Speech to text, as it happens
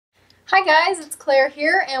Hi guys, it's Claire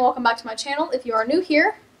here, and welcome back to my channel. If you are new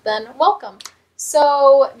here, then welcome.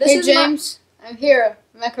 So this is James. I'm here.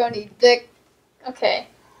 Macaroni dick. Okay.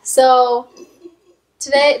 So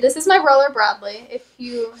today, this is my brother Bradley. If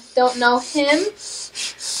you don't know him,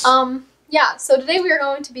 yeah. So today we are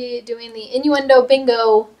going to be doing the innuendo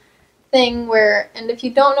bingo thing, and if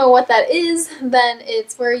you don't know what that is, then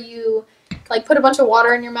it's where you like put a bunch of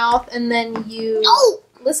water in your mouth and then you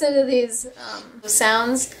listen to these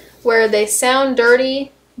sounds where they sound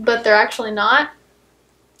dirty, but they're actually not.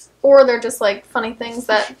 Or they're just like funny things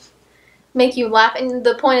that make you laugh. And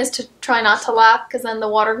the point is to try not to laugh because then the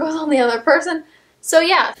water goes on the other person. So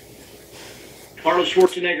yeah. Arnold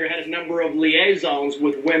Schwarzenegger had a number of liaisons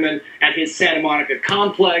with women at his Santa Monica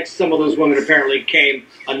complex. Some of those women apparently came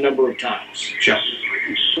a number of times. Joe.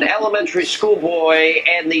 An elementary school boy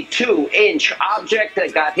and the 2-inch object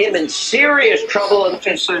that got him in serious trouble. Did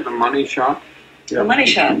you say the money shot? The money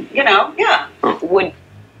shot, you know, yeah. Would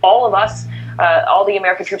all of us, all the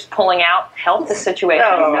American troops pulling out, help the situation?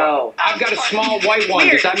 No. I've got a small white one.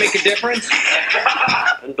 Does that make a difference?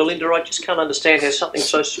 And Belinda, I just can't understand how something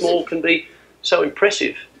so small can be so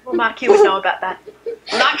impressive. Well, Mark, you would know about that.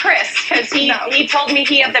 Not Chris, because he told me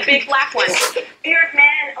he had the big black one. Your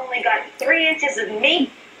man only got 3 inches of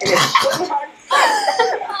meat in his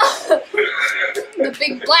The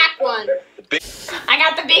big black one. I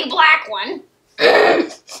got the big black one.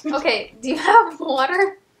 Okay, do you have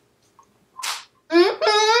water?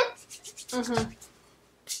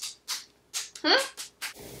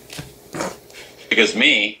 Because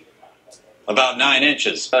me, about 9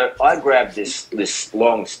 inches. So I grabbed this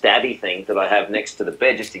long stabby thing that I have next to the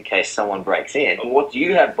bed just in case someone breaks in. What do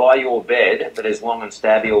you have by your bed that is long and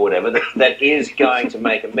stabby or whatever that is going to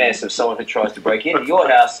make a mess of someone who tries to break into your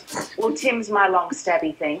house? Well, Tim's my long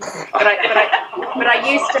stabby thing, but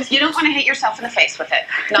I used to. You don't want to hit yourself in the face with it.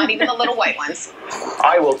 Not even the little white ones.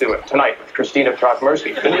 I will do it tonight with Christina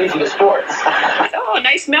Throckmercy, the news and the sports. Oh,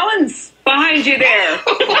 nice melons behind you there.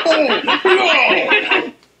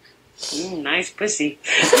 Nice pussy.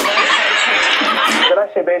 Did I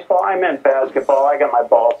say baseball? I meant basketball. I got my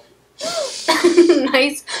ball.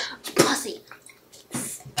 Nice pussy.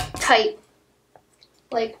 Tight.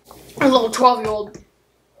 Like a little 12-year-old.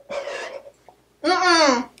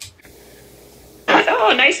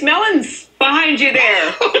 Oh, nice melons behind you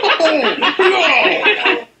there.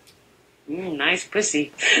 Nice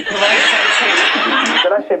pussy. Did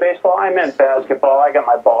I say baseball? I meant basketball. I got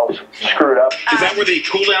my balls screwed up. Is that where the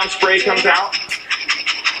cool-down spray comes out?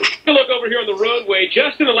 Look over here on the roadway.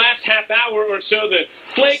 Just in the last half hour or so, the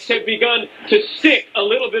flakes have begun to stick a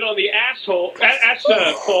little bit on the asphalt.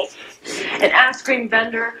 An ice cream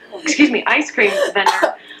vendor,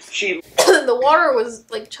 The water was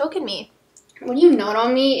like choking me. When you nut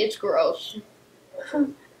on me, it's gross.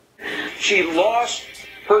 She lost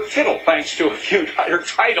her fiddle thanks to her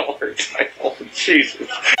title. Jesus.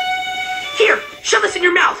 Here, shove this in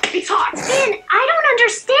your mouth. It's hot. Man, I don't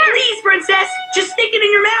understand. Please, princess, just stick it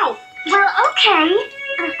in your mouth. Well, okay.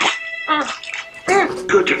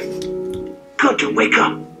 Good to wake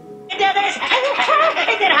up. Is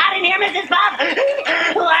it hot in here, Mrs. Bob?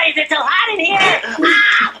 Why is it so hot in here?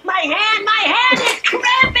 Ah, my hand is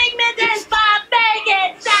cramping, Mrs. Bob. Make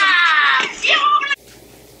it stop.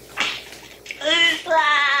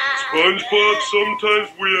 SpongeBob, sometimes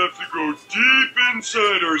we have to go deep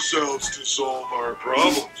inside ourselves to solve our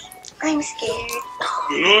problems. I'm scared.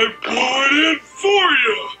 But I'm going in for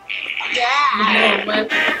you. Yeah.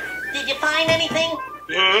 Did you find anything?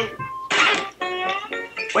 Huh?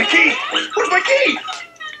 My key! Where's my key?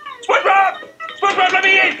 SpongeBob! SpongeBob, let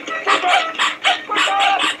me in! SpongeBob!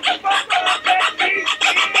 SpongeBob! SpongeBob, let me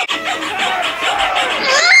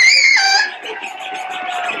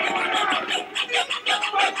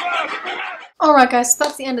Alright guys, so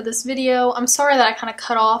that's the end of this video. I'm sorry that I kind of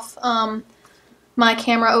cut off. My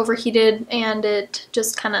camera overheated and it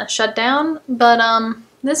just kind of shut down. But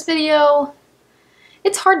this video,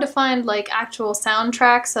 it's hard to find like actual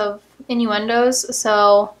soundtracks of innuendos,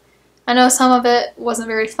 so I know some of it wasn't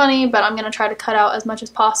very funny, but I'm gonna try to cut out as much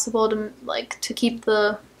as possible to keep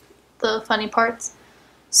the funny parts.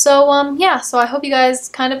 So yeah, so I hope you guys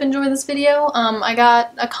kind of enjoyed this video. I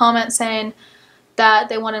got a comment saying that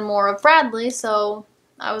they wanted more of Bradley, so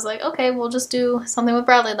I was like, okay, we'll just do something with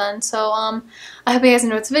Bradley then. So I hope you guys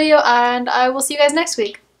enjoyed this video, and I will see you guys next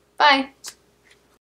week. Bye!